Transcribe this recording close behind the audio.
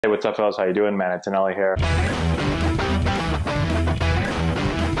Hey, what's up, fellas? How you doing, man? Antonelli here.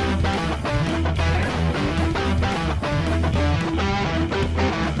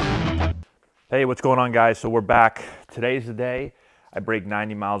 Hey, what's going on, guys? So we're back. Today's the day I break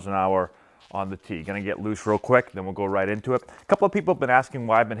 90 miles an hour on the tee. Gonna get loose real quick, then we'll go right into it. A couple of people have been asking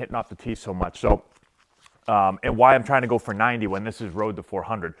why I've been hitting off the tee so much, and why I'm trying to go for 90 when this is road to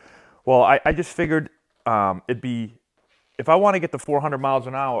 400. Well, I just figured if I want to get to 400 miles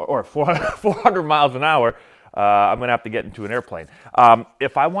an hour, or 400 miles an hour, I'm going to have to get into an airplane.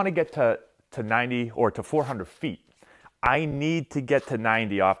 If I want to get to 90 or to 400 feet, I need to get to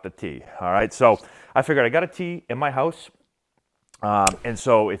 90 off the tee. All right, so I figured I got a tee in my house, and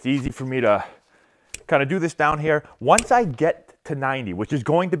so it's easy for me to kind of do this down here. Once I get to 90, which is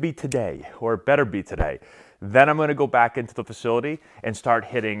going to be today, or it better be today, then I'm going to go back into the facility and start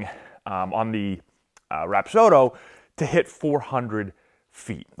hitting on the Rapsodo to hit 400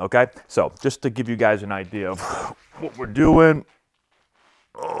 feet, okay? So just to give you guys an idea of what we're doing.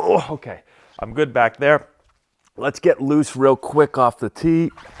 Oh, okay, I'm good back there. Let's get loose real quick off the tee.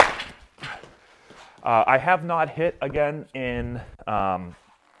 I have not hit again I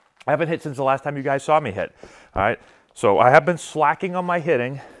haven't hit since the last time you guys saw me hit, all right? So I have been slacking on my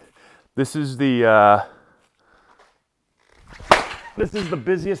hitting. This is the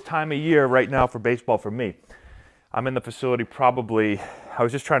busiest time of year right now for baseball for me. I'm in the facility probably, I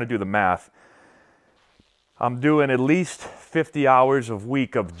was just trying to do the math. I'm doing at least 50 hours a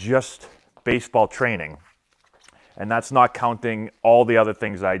week of just baseball training. And that's not counting all the other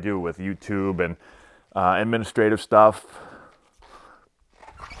things I do with YouTube and administrative stuff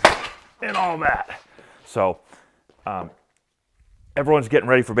and all that. So everyone's getting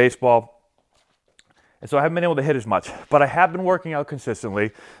ready for baseball. And so I haven't been able to hit as much, but I have been working out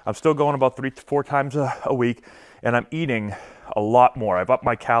consistently. I'm still going about 3 to 4 times a week, and I'm eating a lot more. I've upped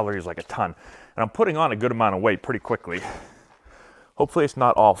my calories like a ton, and I'm putting on a good amount of weight pretty quickly. Hopefully it's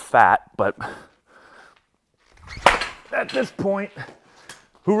not all fat, but at this point,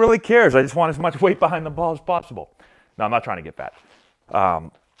 who really cares? I just want as much weight behind the ball as possible. No, I'm not trying to get fat.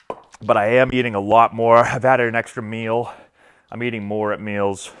 But I am eating a lot more. I've added an extra meal. I'm eating more at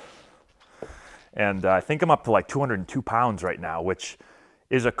meals. And I think I'm up to like 202 pounds right now, which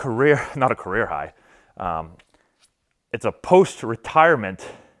is not a career high. It's a post-retirement.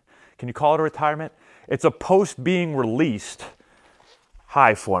 Can you call it a retirement? It's a post-being released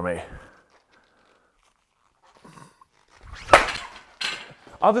high for me.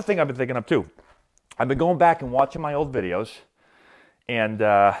 Other thing I've been thinking of too, I've been going back and watching my old videos, and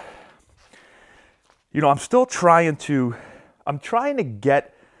you know, I'm trying to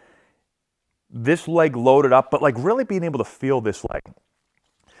get this leg loaded up, but like really being able to feel this leg.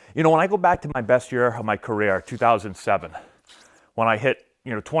 You know, when I go back to my best year of my career, 2007, when I hit,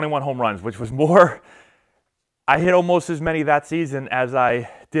 21 home runs, which was more, I hit almost as many that season as I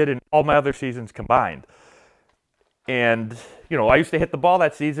did in all my other seasons combined. And, I used to hit the ball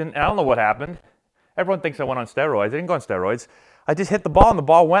that season, and I don't know what happened. Everyone thinks I went on steroids. I didn't go on steroids. I just hit the ball, and the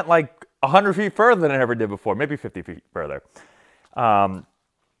ball went like 100 feet further than it ever did before, maybe 50 feet further.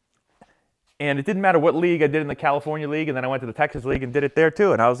 And it didn't matter what league I did in the California League, and then I went to the Texas League and did it there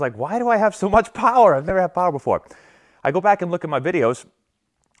too. And I was like, why do I have so much power? I've never had power before. I go back and look at my videos,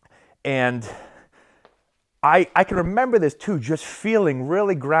 and I can remember this too, just feeling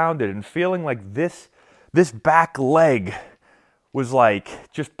really grounded and feeling like this back leg was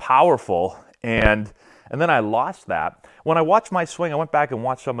like just powerful. And then I lost that. When I watched my swing, I went back and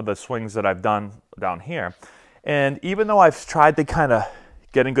watched some of the swings that I've done down here. And even though I've tried to kind of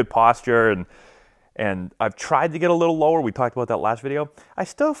get in good posture and I've tried to get a little lower, we talked about that last video, I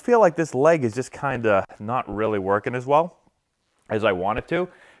still feel like this leg is just kind of not really working as well as I want it to.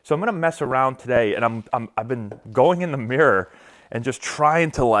 So I'm going to mess around today, and I've been going in the mirror and just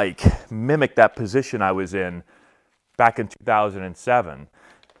trying to like mimic that position I was in back in 2007.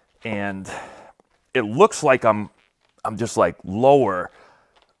 And it looks like I'm just like lower,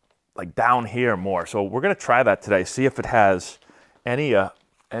 like down here more. So we're going to try that today, see if it has any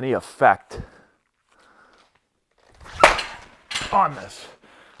effect on this.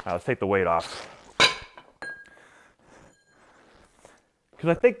 All right, let's take the weight off. Because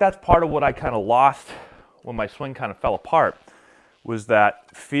I think that's part of what I kind of lost when my swing kind of fell apart, was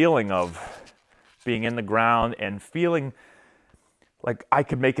that feeling of being in the ground and feeling like I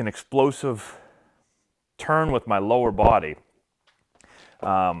could make an explosive turn with my lower body.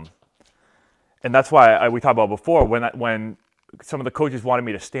 And that's why we talked about before, when some of the coaches wanted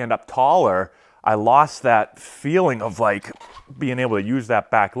me to stand up taller, I lost that feeling of like being able to use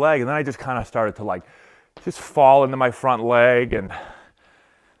that back leg. And then I just kind of started to like just fall into my front leg, and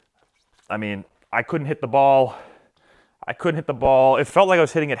I mean, I couldn't hit the ball. I couldn't hit the ball. It felt like I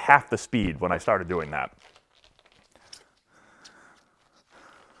was hitting at half the speed when I started doing that.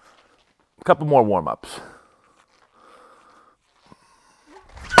 A couple more warm-ups.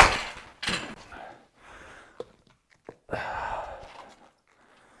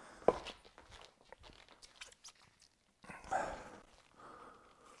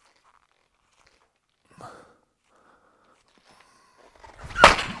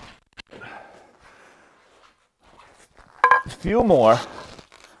 A few more.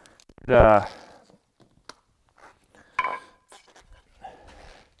 I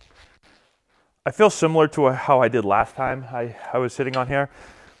feel similar to how I did last time I was sitting on here,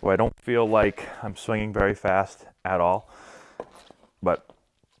 where I don't feel like I'm swinging very fast at all. But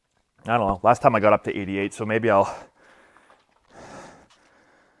I don't know. Last time I got up to 88, so maybe I'll...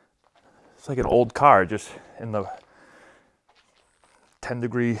 It's like an old car just in the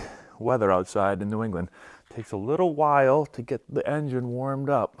 10-degree weather outside in New England. It takes a little while to get the engine warmed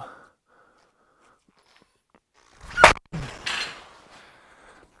up.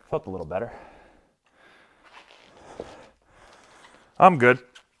 Felt a little better. I'm good.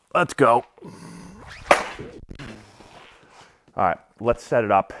 Let's go. All right, let's set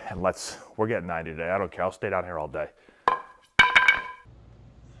it up and we're getting 90 today. I don't care. I'll stay down here all day.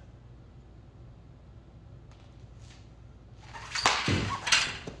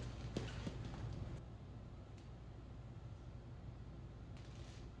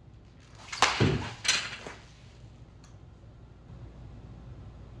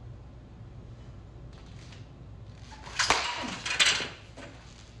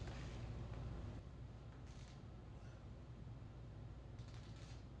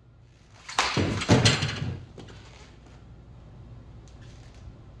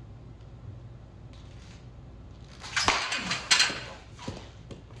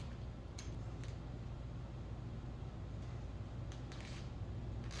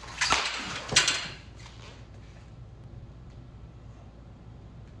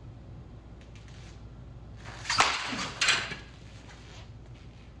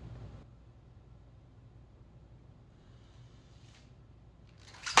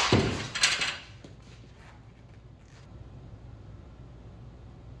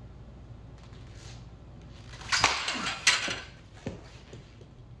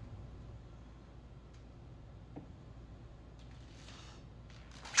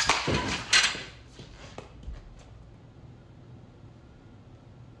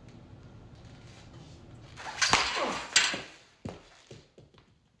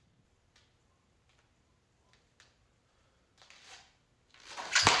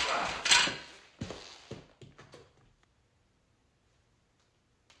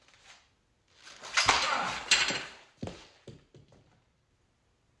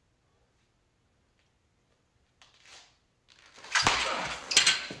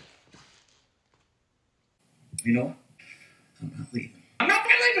 You know, I'm not leaving. I'm not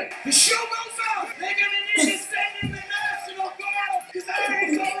leaving! The show goes on! They're gonna need to send in the National Guard! Because I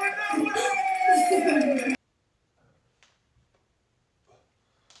ain't going nowhere!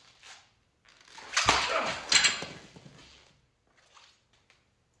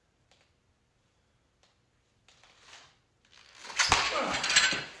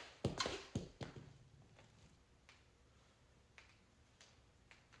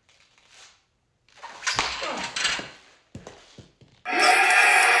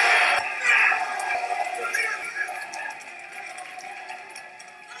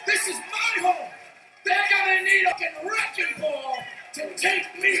 This is my home! They're gonna need a fucking wrecking ball to take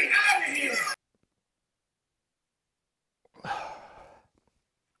me out of here!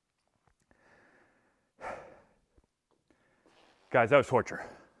 Guys, that was torture.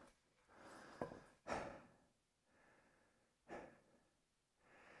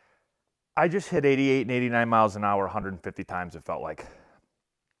 I just hit 88 and 89 miles an hour 150 times, it felt like.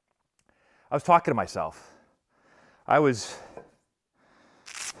 I was talking to myself. I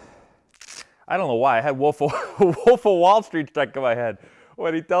don't know why. I had Wolf of Wall Street stuck in my head.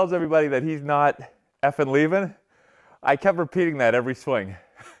 When he tells everybody that he's not effing leaving, I kept repeating that every swing.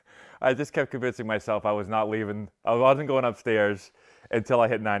 I just kept convincing myself I was not leaving. I wasn't going upstairs until I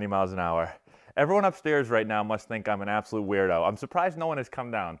hit 90 miles an hour. Everyone upstairs right now must think I'm an absolute weirdo. I'm surprised no one has come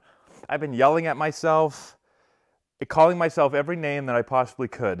down. I've been yelling at myself, calling myself every name that I possibly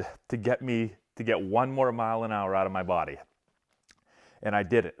could to get me to get 1 more mile an hour out of my body. And I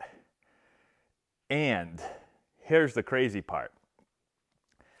did it. And here's the crazy part.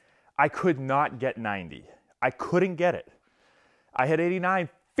 I could not get 90. I couldn't get it. I hit 89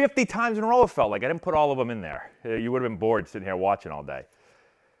 50 times in a row, it felt like. I didn't put all of them in there. You would have been bored sitting here watching all day.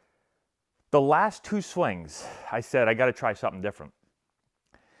 The last 2 swings, I said, I got to try something different.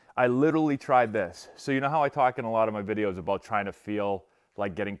 I literally tried this. So you know how I talk in a lot of my videos about trying to feel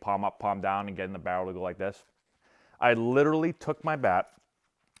like getting palm up, palm down, and getting the barrel to go like this? I literally took my bat,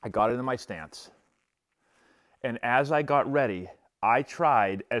 I got it in my stance, and as I got ready, I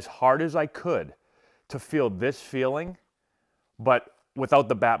tried as hard as I could to feel this feeling, but without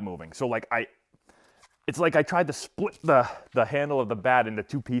the bat moving. So like it's like I tried to split the handle of the bat into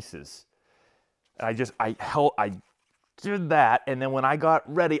 2 pieces. And I did that, and then when I got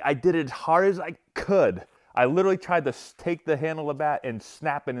ready, I did it as hard as I could. I literally tried to take the handle of the bat and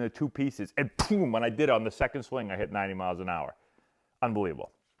snap it into 2 pieces, and boom, when I did it on the second swing, I hit 90 miles an hour.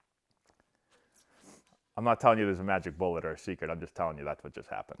 Unbelievable. I'm not telling you there's a magic bullet or a secret, I'm just telling you that's what just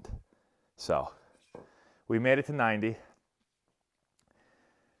happened. So, we made it to 90.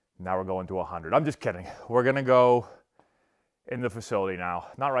 Now we're going to 100. I'm just kidding. We're gonna go in the facility now.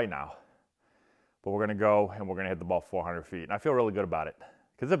 Not right now. But we're gonna go and we're gonna hit the ball 400 feet. And I feel really good about it.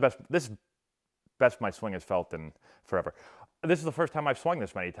 Because this is best my swing has felt in forever. This is the first time I've swung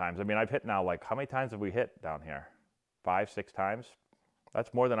this many times. I mean, I've hit now, like, how many times have we hit down here? 5, 6 times?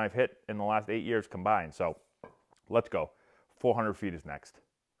 That's more than I've hit in the last 8 years combined. So let's go. 400 feet is next.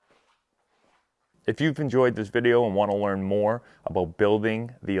 If you've enjoyed this video and want to learn more about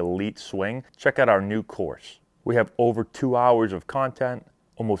building the elite swing, check out our new course. We have over 2 hours of content,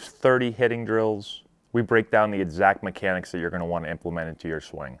 almost 30 hitting drills. We break down the exact mechanics that you're going to want to implement into your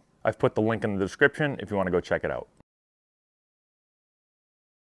swing. I've put the link in the description if you want to go check it out.